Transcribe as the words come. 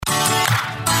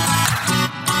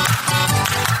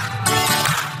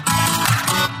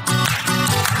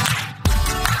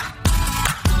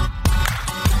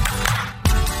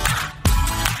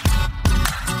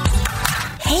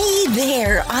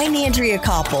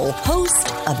Koppel, host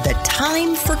of the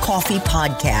Time for Coffee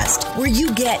podcast, where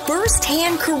you get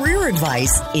firsthand career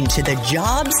advice into the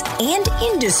jobs and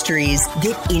industries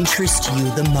that interest you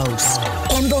the most.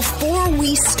 And before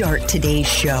we start today's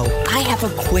show, I have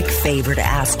a quick favor to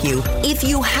ask you. If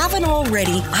you haven't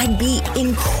already, I'd be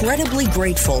incredibly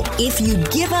grateful if you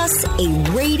give us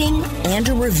a rating and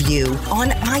a review on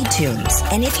iTunes.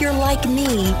 And if you're like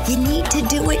me, you need to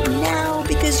do it now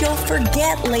because you'll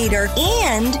forget later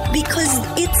and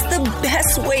because it's the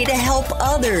best way to help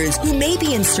others who may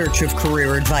be in search of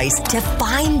career advice to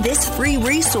find this free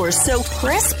resource. So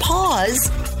press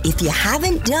pause if you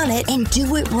haven't done it and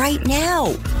do it right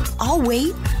now. I'll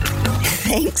wait.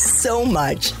 Thanks so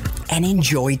much and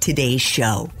enjoy today's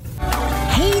show.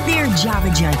 Hey there, Java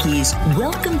Junkies.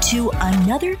 Welcome to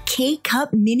another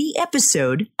K-Cup mini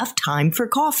episode of Time for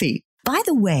Coffee. By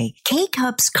the way,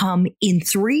 K-Cups come in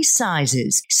 3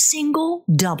 sizes, single,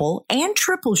 double, and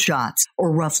triple shots,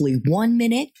 or roughly 1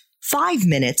 minute, 5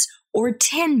 minutes, or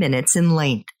 10 minutes in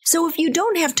length. So if you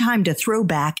don't have time to throw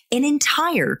back an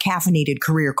entire caffeinated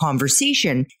career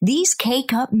conversation, these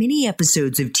K-Cup mini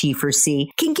episodes of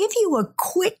T4C can give you a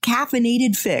quick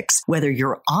caffeinated fix, whether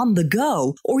you're on the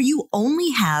go or you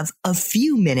only have a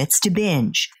few minutes to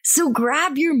binge. So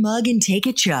grab your mug and take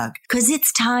a chug, because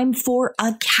it's time for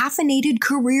a caffeinated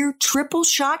career triple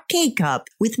shot K-Cup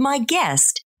with my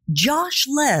guest, Josh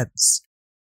Lebs.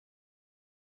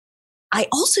 I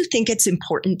also think it's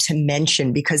important to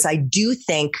mention, because I do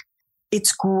think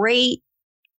it's great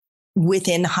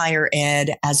within higher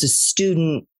ed as a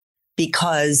student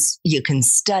because you can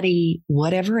study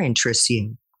whatever interests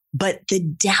you. But the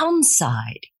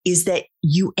downside is that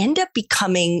you end up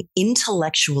becoming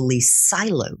intellectually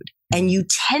siloed, and you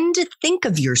tend to think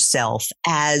of yourself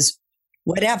as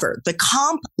whatever, the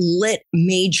comp lit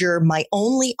major. My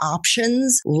only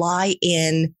options lie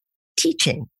in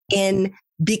teaching, in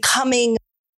becoming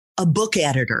a book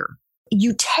editor.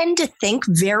 You tend to think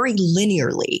very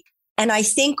linearly. And I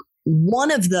think one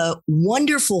of the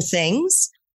wonderful things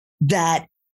that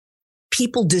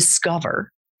people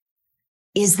discover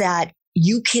is that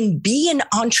you can be an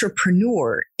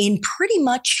entrepreneur in pretty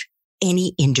much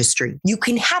any industry. You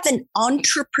can have an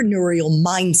entrepreneurial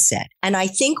mindset. And I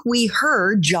think we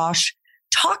heard Josh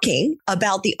talking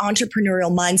about the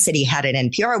entrepreneurial mindset he had at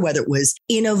NPR, whether it was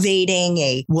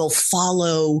innovating we'll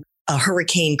follow a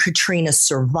Hurricane Katrina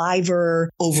survivor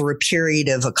over a period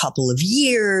of a couple of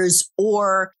years,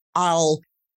 or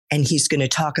and he's going to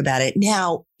talk about it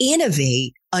now,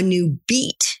 innovate a new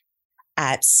beat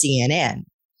at CNN.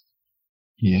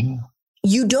 Yeah.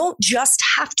 You don't just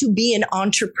have to be an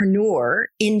entrepreneur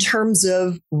in terms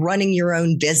of running your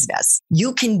own business.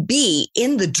 You can be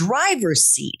in the driver's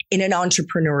seat in an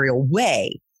entrepreneurial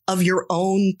way of your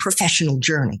own professional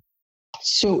journey.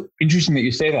 So interesting that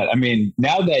you say that. I mean,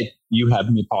 now that you have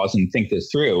me pause and think this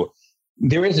through,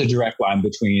 there is a direct line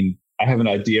between I have an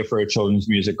idea for a children's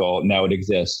musical, now it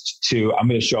exists, to I'm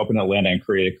going to show up in Atlanta and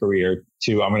create a career,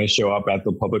 to I'm going to show up at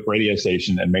the public radio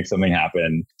station and make something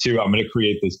happen, to I'm going to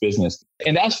create this business.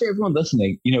 And as for everyone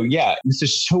listening, this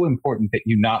is so important that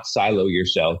you not silo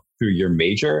yourself through your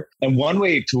major. And one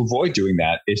way to avoid doing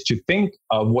that is to think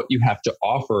of what you have to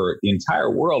offer the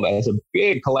entire world as a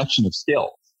big collection of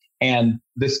skills. And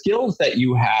the skills that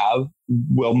you have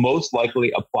will most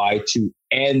likely apply to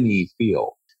any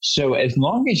field. So as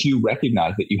long as you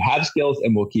recognize that you have skills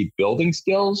and will keep building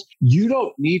skills, you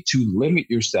don't need to limit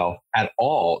yourself at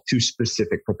all to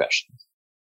specific professions.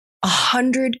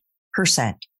 100%.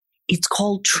 It's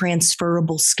called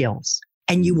transferable skills,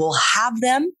 and you will have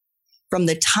them from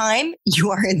the time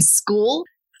you are in school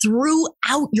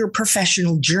throughout your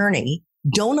professional journey.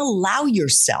 Don't allow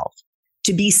yourself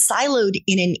to be siloed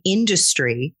in an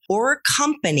industry or a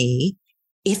company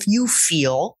if you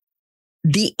feel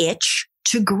the itch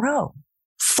to grow.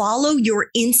 Follow your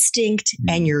instinct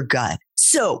and your gut.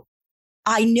 So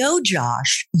I know,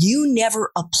 Josh, you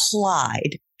never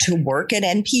applied to work at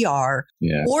NPR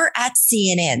or at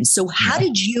CNN. So how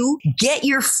did you get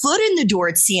your foot in the door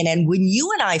at CNN? When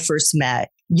you and I first met,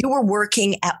 you were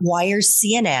working at Wires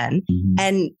CNN,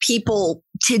 and people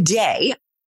today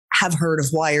have heard of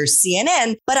Wires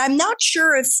CNN, but I'm not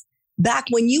sure if back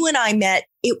when you and I met,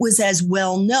 it was as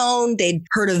well known. They'd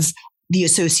heard of the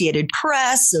Associated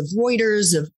Press, of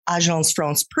Reuters, of Agence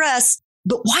France Presse.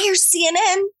 But Wires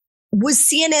CNN was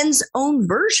CNN's own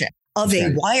version of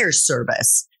a wire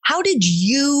service. How did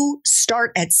you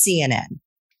start at CNN?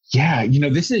 Yeah,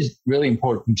 this is really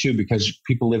important too, because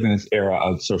people live in this era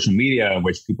of social media in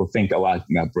which people think a lot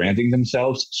about branding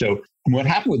themselves. So what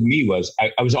happened with me was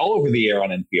I was all over the air on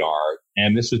NPR,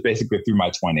 and this was basically through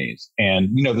my 20s. And,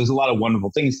 there's a lot of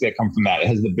wonderful things that come from that. It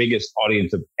has the biggest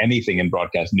audience of anything in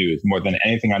broadcast news, more than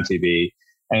anything on TV,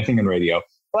 anything in radio.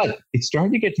 But it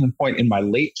started to get to the point in my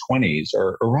late 20s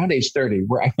or around age 30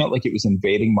 where I felt like it was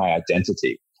invading my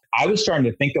identity. I was starting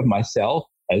to think of myself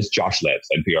as Josh Lips,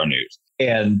 NPR News.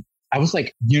 And I was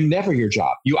like, you're never your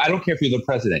job. I don't care if you're the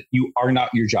president. You are not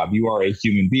your job. You are a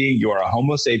human being. You are a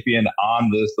Homo sapien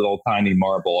on this little tiny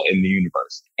marble in the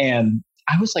universe. And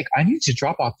I was like, I need to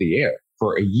drop off the air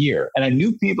for a year. And I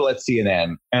knew people at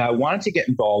CNN, and I wanted to get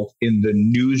involved in the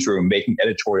newsroom making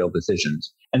editorial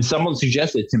decisions. And someone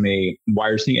suggested to me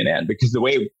Wire CNN, because the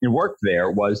way it worked there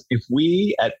was if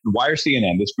we at Wire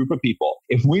CNN, this group of people,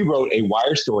 if we wrote a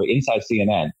Wire story inside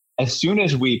CNN, as soon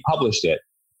as we published it,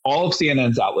 all of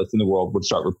CNN's outlets in the world would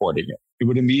start reporting it. It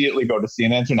would immediately go to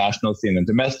CNN International, CNN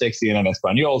Domestic, CNN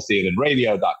Espanol,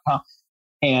 CNNRadio.com.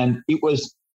 And it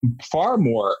was far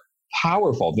more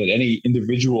powerful than any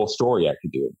individual story I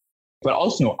could do. But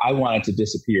also, I wanted to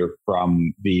disappear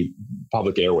from the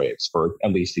public airwaves for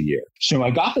at least a year. So I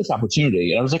got this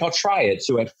opportunity and I was like, I'll try it.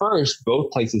 So at first,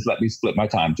 both places let me split my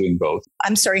time doing both.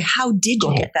 I'm sorry, how did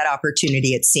you get that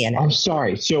opportunity at CNN? I'm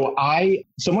sorry. So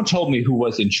someone told me who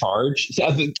was in charge.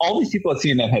 So all these people at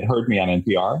CNN had heard me on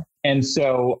NPR. And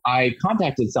so I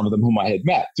contacted some of them whom I had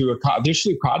met through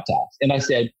contacts. And I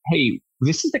said, hey,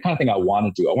 this is the kind of thing I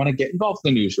want to do. I want to get involved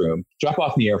in the newsroom, drop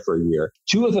off in the air for a year.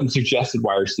 Two of them suggested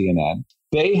Wire CNN.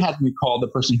 They had me call the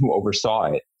person who oversaw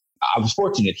it. I was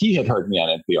fortunate. He had heard me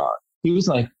on NPR. He was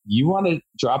like, you want to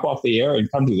drop off the air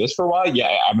and come do this for a while?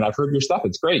 Yeah, I've heard your stuff.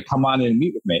 It's great. Come on in and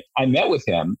meet with me. I met with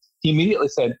him. He immediately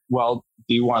said, well,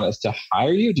 do you want us to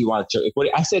hire you? Do you want to?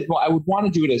 I said, well, I would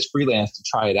want to do it as freelance to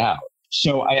try it out.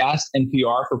 So I asked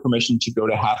NPR for permission to go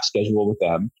to half schedule with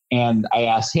them. And I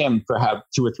asked him for have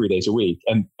 2 or 3 days a week.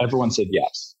 And everyone said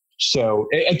yes. So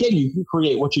again, you can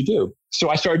create what you do. So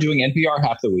I started doing NPR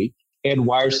half the week and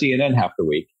Wire CNN half the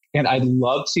week. And I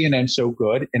loved CNN so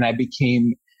good. And I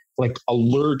became like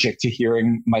allergic to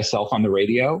hearing myself on the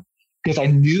radio because I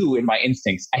knew in my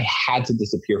instincts I had to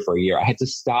disappear for a year. I had to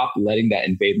stop letting that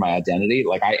invade my identity.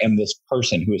 Like I am this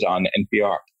person who is on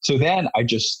NPR. So then I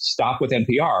just stopped with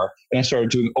NPR and I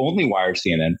started doing only Wire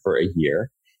CNN for a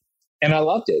year. And I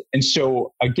loved it. And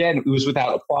so again, it was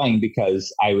without applying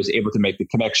because I was able to make the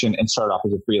connection and start off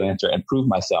as a freelancer and prove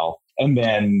myself. And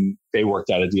then they worked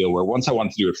out a deal where once I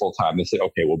wanted to do it full time, they said,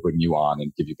 okay, we'll bring you on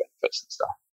and give you benefits and stuff.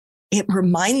 It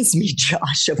reminds me,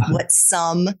 Josh, of what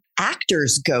some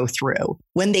actors go through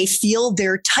when they feel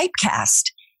they're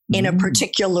typecast in a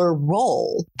particular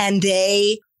role and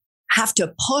they have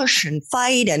to push and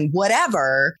fight and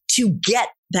whatever to get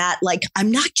that, like,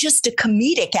 I'm not just a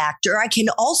comedic actor. I can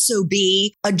also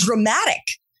be a dramatic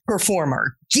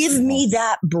performer. Give me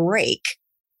that break.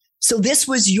 So this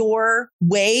was your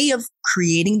way of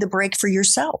creating the break for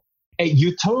yourself. Hey,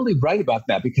 you're totally right about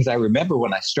that, because I remember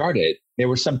when I started, there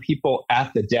were some people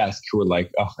at the desk who were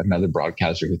like, oh, another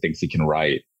broadcaster who thinks he can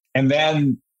write. And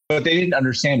then what they didn't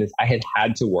understand is I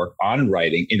had to work on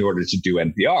writing in order to do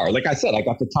NPR. Like I said, I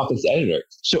got the toughest editors.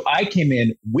 So I came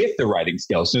in with the writing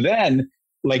skills. So then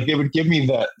like they would give me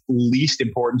the least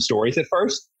important stories at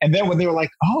first. And then when they were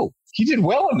like, oh, he did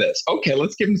well in this. Okay,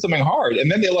 let's give him something hard.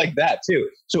 And then they like that too.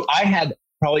 So I had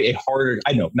probably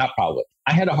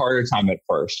I had a harder time at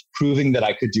first proving that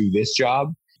I could do this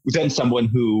job than someone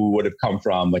who would have come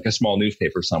from like a small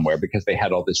newspaper somewhere, because they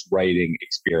had all this writing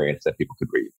experience that people could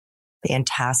read.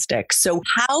 Fantastic. So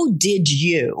how did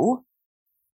you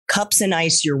cups and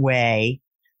ice your way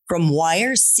from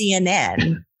Wire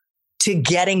CNN to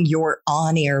getting your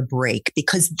on-air break?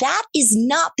 Because that is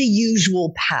not the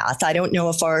usual path. I don't know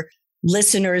if our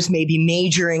listeners may be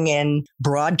majoring in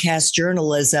broadcast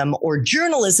journalism or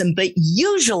journalism, but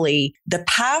usually the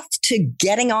path to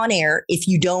getting on air, if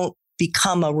you don't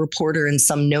become a reporter in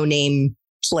some no-name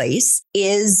place,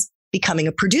 is becoming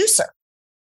a producer.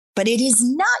 But it is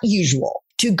not usual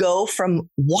to go from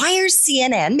Wire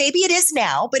CNN. Maybe it is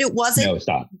now, but it wasn't. No,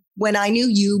 stop. When I knew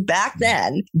you back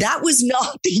then. That was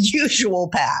not the usual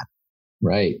path.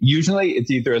 Right. Usually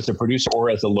it's either as a producer or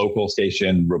as a local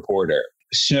station reporter.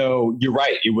 So you're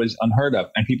right. It was unheard of.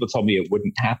 And people told me it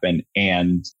wouldn't happen.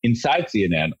 And inside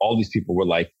CNN, all these people were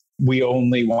like, we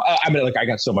only want, I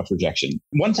got so much rejection.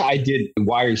 Once I did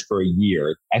Wires for a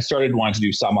year, I started wanting to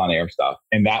do some on-air stuff.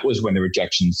 And that was when the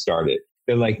rejection started.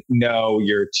 they're like, no,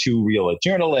 you're too real a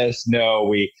journalist. No,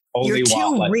 we only you're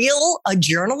want too real a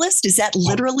journalist. Is that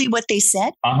literally what they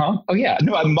said? Oh yeah.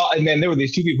 No, and then there were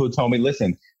these two people who told me,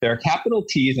 listen, there are capital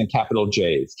T's and capital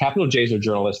J's. Capital J's are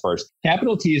journalists first.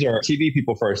 Capital T's are TV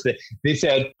people first. They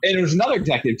said, and there was another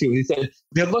executive too. He said,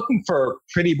 they're looking for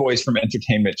pretty boys from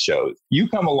entertainment shows. You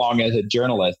come along as a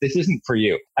journalist. This isn't for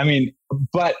you. I mean,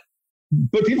 but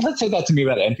people had said that to me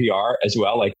about NPR as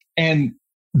well. Like, and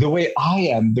the way I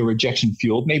am, the rejection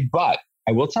fueled me. But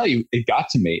I will tell you, it got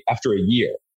to me after a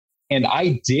year. And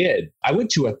I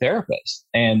went to a therapist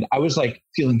and I was like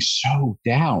feeling so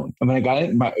down. And when I got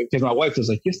in, because my wife was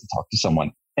like, you have to talk to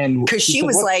someone. And because she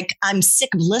was like, I'm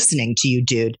sick of listening to you,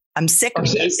 dude. I'm sick of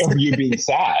this. Of you being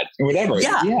sad or whatever.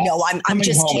 Yeah. No, I'm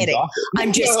just kidding.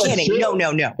 I'm just kidding. No.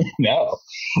 No,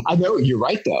 I know. You're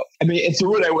right, though. I mean, and so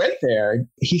when I went there,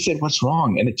 he said, what's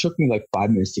wrong? And it took me like 5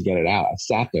 minutes to get it out. I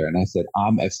sat there and I said,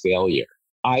 I'm a failure.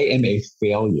 I am a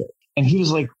failure. And he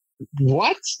was like,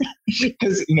 what?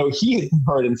 Because, he had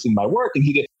heard and seen my work and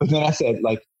he did. But then I said,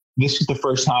 like, this was the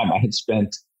first time I had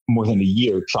spent more than a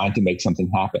year trying to make something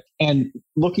happen. And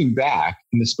looking back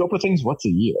in the scope of things, what's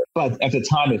a year? But at the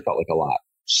time, it felt like a lot.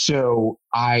 So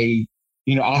I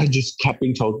just kept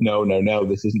being told, no,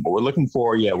 this isn't what we're looking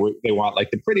for. Yeah, they want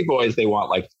like the pretty boys. They want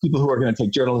like people who are going to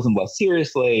take journalism less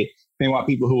seriously. They want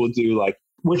people who will do like,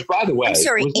 which by the way, I'm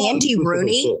sorry, Andy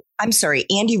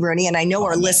Rooney. And I know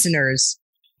our listeners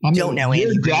don't know Andy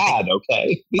Rooney. Dad,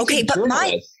 okay. Okay, but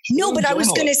I was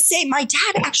going to say my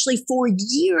dad actually for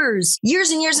years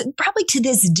and years, probably to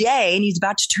this day, and he's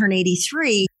about to turn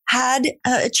 83, had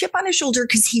a chip on his shoulder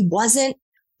because he wasn't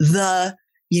the,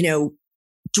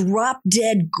 drop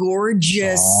dead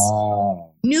gorgeous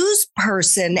news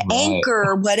person,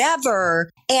 anchor, whatever.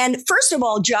 And first of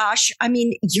all, Josh, I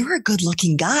mean, you're a good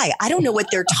looking guy. I don't know what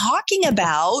they're talking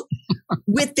about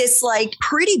with this like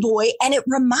pretty boy. And it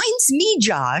reminds me,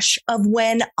 Josh, of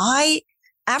when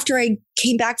after I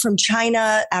came back from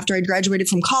China, after I graduated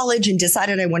from college and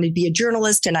decided I wanted to be a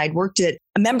journalist, and I'd worked at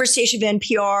a member station of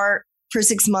NPR for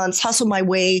 6 months, hustled my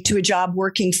way to a job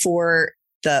working for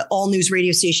the all news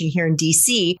radio station here in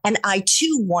DC. And I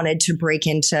too wanted to break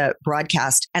into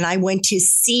broadcast. And I went to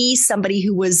see somebody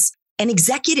who was an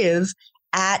executive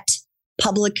at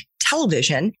public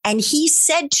television. And he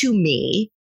said to me,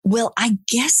 well, I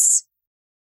guess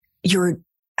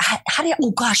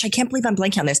oh gosh, I can't believe I'm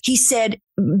blanking on this. He said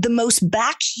the most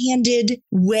backhanded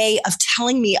way of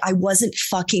telling me I wasn't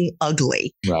fucking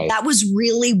ugly. Right. That was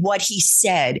really what he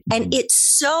said. And it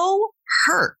so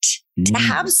hurt to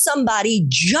have somebody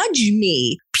judge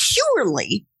me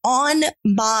purely on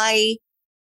my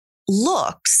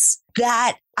looks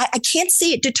that I can't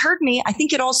say it deterred me. I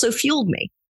think it also fueled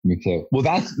me. Me too. Well,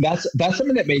 that's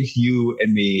something that makes you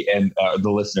and me and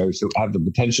the listeners who have the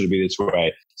potential to be this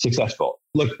way successful.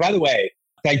 Look, by the way,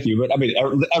 thank you. But I mean,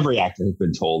 every actor has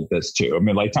been told this too. I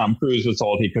mean, like Tom Cruise was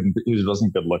told he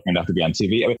wasn't good looking enough to be on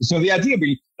TV. I mean, so the idea of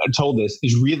being told this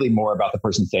is really more about the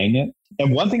person saying it.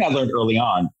 And one thing I learned early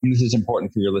on, and this is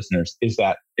important for your listeners, is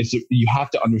that you have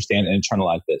to understand and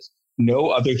internalize this. No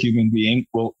other human being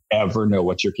will ever know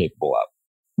what you're capable of.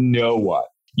 No one.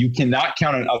 You cannot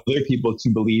count on other people to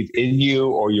believe in you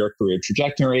or your career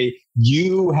trajectory.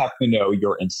 You have to know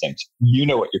your instinct. You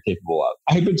know what you're capable of.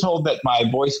 I had been told that my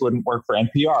voice wouldn't work for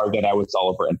NPR, that I was all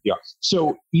over NPR.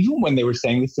 So even when they were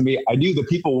saying this to me, I knew the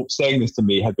people saying this to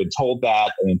me had been told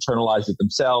that and internalized it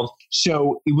themselves.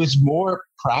 So it was more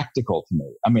practical to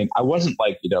me. I mean, I wasn't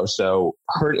like, so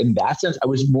hurt in that sense. I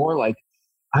was more like,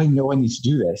 I know I need to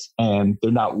do this and they're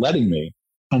not letting me.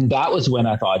 And that was when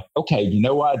I thought, okay, you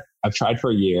know what? I've tried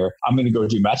for a year. I'm going to go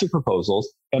do Magic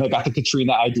Proposals. And I got the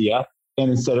Katrina idea. And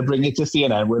instead of bringing it to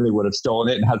CNN, where they would have stolen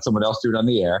it and had someone else do it on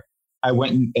the air, I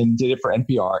went and did it for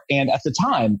NPR. And at the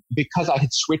time, because I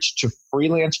had switched to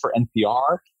freelance for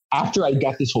NPR, after I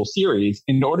got this whole series,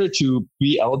 in order to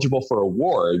be eligible for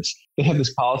awards, they had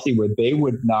this policy where they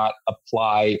would not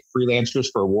apply freelancers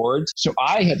for awards. So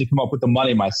I had to come up with the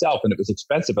money myself, and it was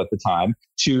expensive at the time,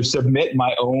 to submit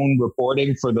my own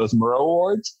reporting for those Murrow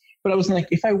Awards. But I was like,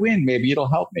 if I win, maybe it'll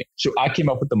help me. So I came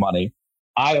up with the money.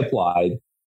 I applied.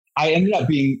 I ended up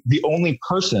being the only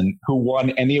person who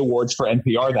won any awards for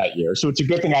NPR that year. So it's a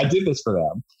good thing I did this for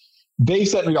them. They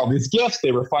sent me all these gifts.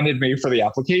 They refunded me for the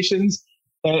applications.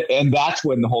 And that's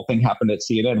when the whole thing happened at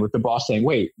CNN with the boss saying,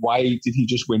 wait, why did he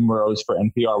just win Murrows for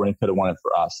NPR when he could have won it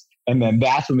for us? And then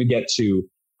that's when we get to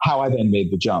how I then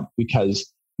made the jump,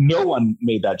 because no one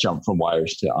made that jump from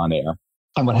wires to on air.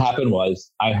 And what happened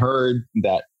was I heard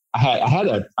that I had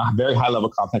a very high level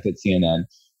contact at CNN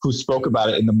who spoke about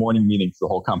it in the morning meeting for the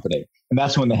whole company. And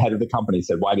that's when the head of the company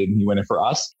said, why didn't he win it for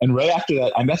us? And right after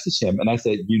that, I messaged him and I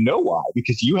said, you know why?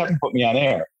 Because you haven't put me on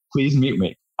air. Please meet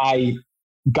me. I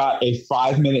got a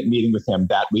 5-minute meeting with him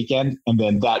that weekend. And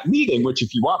then that meeting, which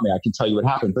if you want me, I can tell you what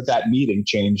happened, but that meeting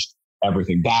changed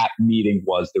everything. That meeting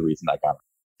was the reason I got it.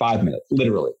 5 minutes,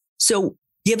 literally. So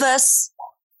give us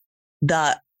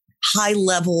the high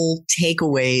level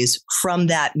takeaways from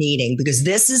that meeting, because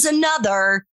this is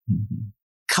another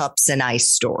cups and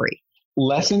ice story.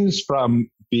 Lessons from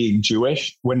being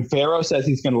Jewish. When Pharaoh says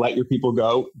he's going to let your people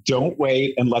go, don't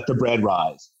wait and let the bread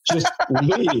rise. Just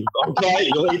leave, okay?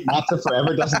 You leave, not for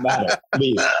forever, doesn't matter.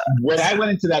 Leave. When I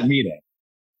went into that meeting,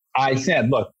 I said,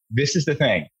 look, this is the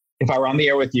thing. If I were on the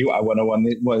air with you, I want to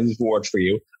win one of these awards for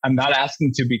you. I'm not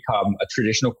asking to become a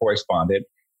traditional correspondent.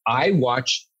 I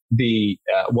watch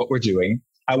what we're doing.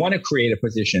 I want to create a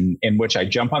position in which I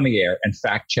jump on the air and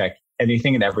fact check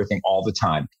anything and everything all the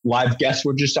time. Live guests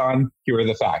were just on, here are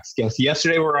the facts. Guests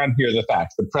yesterday were on, here are the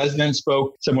facts. The president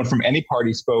spoke, someone from any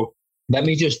party spoke. Let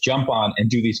me just jump on and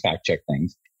do these fact check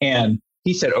things. And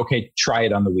he said, okay, try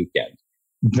it on the weekend.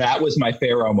 That was my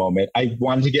Pharaoh moment. I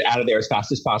wanted to get out of there as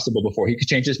fast as possible before he could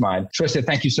change his mind. So I said,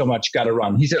 thank you so much, got to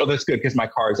run. He said, oh, that's good because my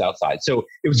car is outside. So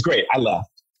it was great. I left.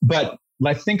 But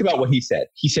let's think about what he said.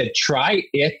 He said, try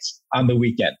it on the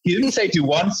weekend. He didn't say do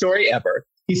one story ever.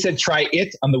 He said, try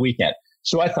it on the weekend.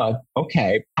 So I thought,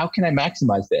 okay, how can I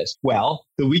maximize this? Well,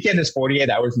 the weekend is 48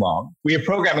 hours long. We have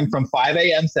programming from 5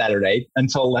 a.m. Saturday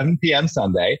until 11 p.m.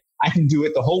 Sunday. I can do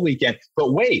it the whole weekend.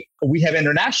 But wait, we have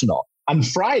international. On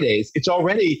Fridays, it's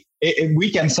already a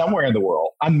weekend somewhere in the world.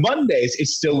 On Mondays,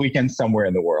 it's still weekend somewhere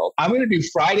in the world. I'm going to do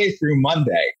Friday through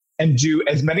Monday and do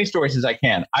as many stories as I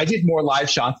can. I did more live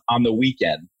shots on the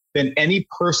weekend than any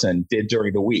person did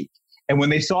during the week. And when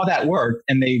they saw that work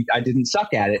and I didn't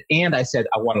suck at it, and I said,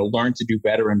 I want to learn to do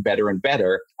better and better and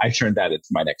better, I turned that into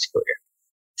my next career.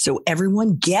 So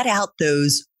everyone get out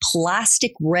those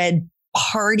plastic red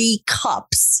party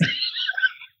cups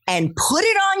and put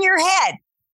it on your head.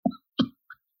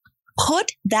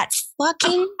 Put that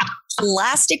fucking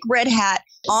plastic red hat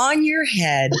on your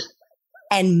head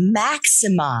and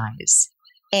maximize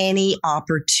any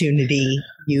opportunity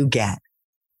you get.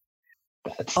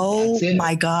 That's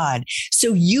my God.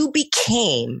 So you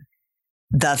became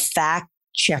the fact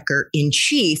checker in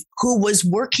chief who was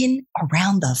working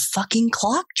around the fucking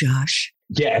clock, Josh.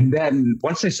 Yeah. And then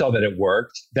once I saw that it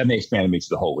worked, then they expanded me to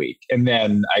the whole week. And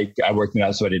then I worked it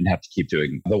out so I didn't have to keep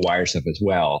doing the wire stuff as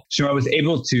well. So I was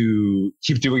able to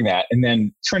keep doing that and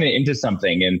then turn it into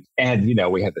something. And you know,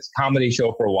 we had this comedy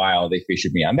show for a while. They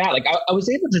featured me on that. Like I was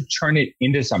able to turn it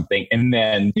into something. And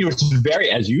then, you know, it's very,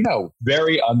 as you know,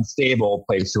 very unstable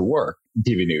place to work,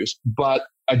 TV news. But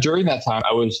during that time,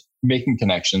 I was making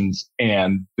connections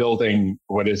and building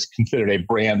what is considered a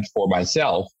brand for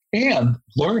myself. And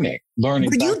learning. Were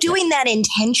you doing that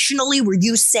intentionally? Were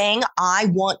you saying, I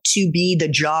want to be the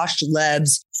Josh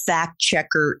Lebs fact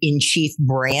checker in chief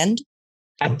brand?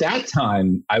 At that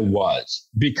time, I was,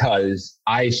 because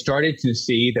I started to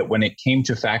see that when it came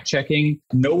to fact checking,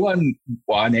 no one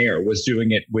on air was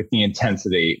doing it with the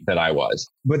intensity that I was.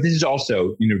 But this is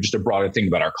also, you know, just a broader thing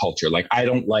about our culture. Like, I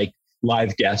don't like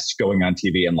live guests going on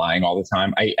TV and lying all the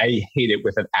time. I hate it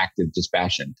with an active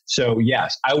dispassion. So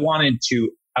yes, I wanted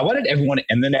everyone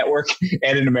in the network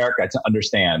and in America to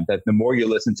understand that the more you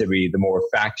listen to me, the more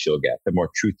facts you'll get, the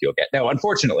more truth you'll get. Now,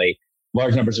 unfortunately,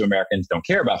 large numbers of Americans don't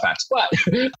care about facts, but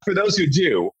for those who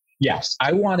do, yes,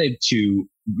 I wanted to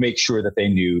make sure that they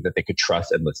knew that they could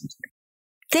trust and listen to me.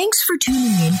 Thanks for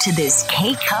tuning in to this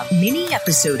K-Cup mini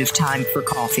episode of Time for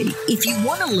Coffee. If you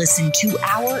want to listen to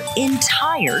our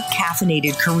entire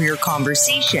caffeinated career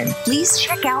conversation, please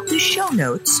check out the show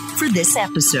notes for this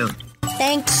episode.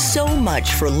 Thanks so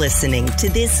much for listening to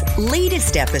this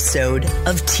latest episode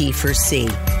of T4C.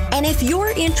 And if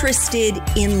you're interested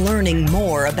in learning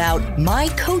more about my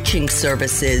coaching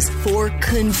services for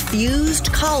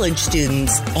confused college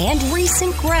students and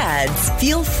recent grads,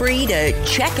 feel free to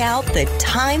check out the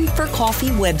Time for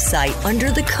Coffee website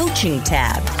under the coaching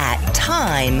tab at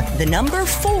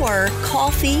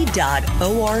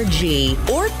time4coffee.org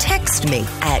or text me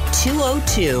at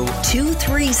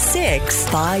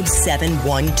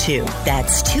 202-236-5712.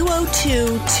 That's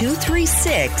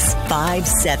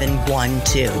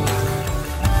 202-236-5712.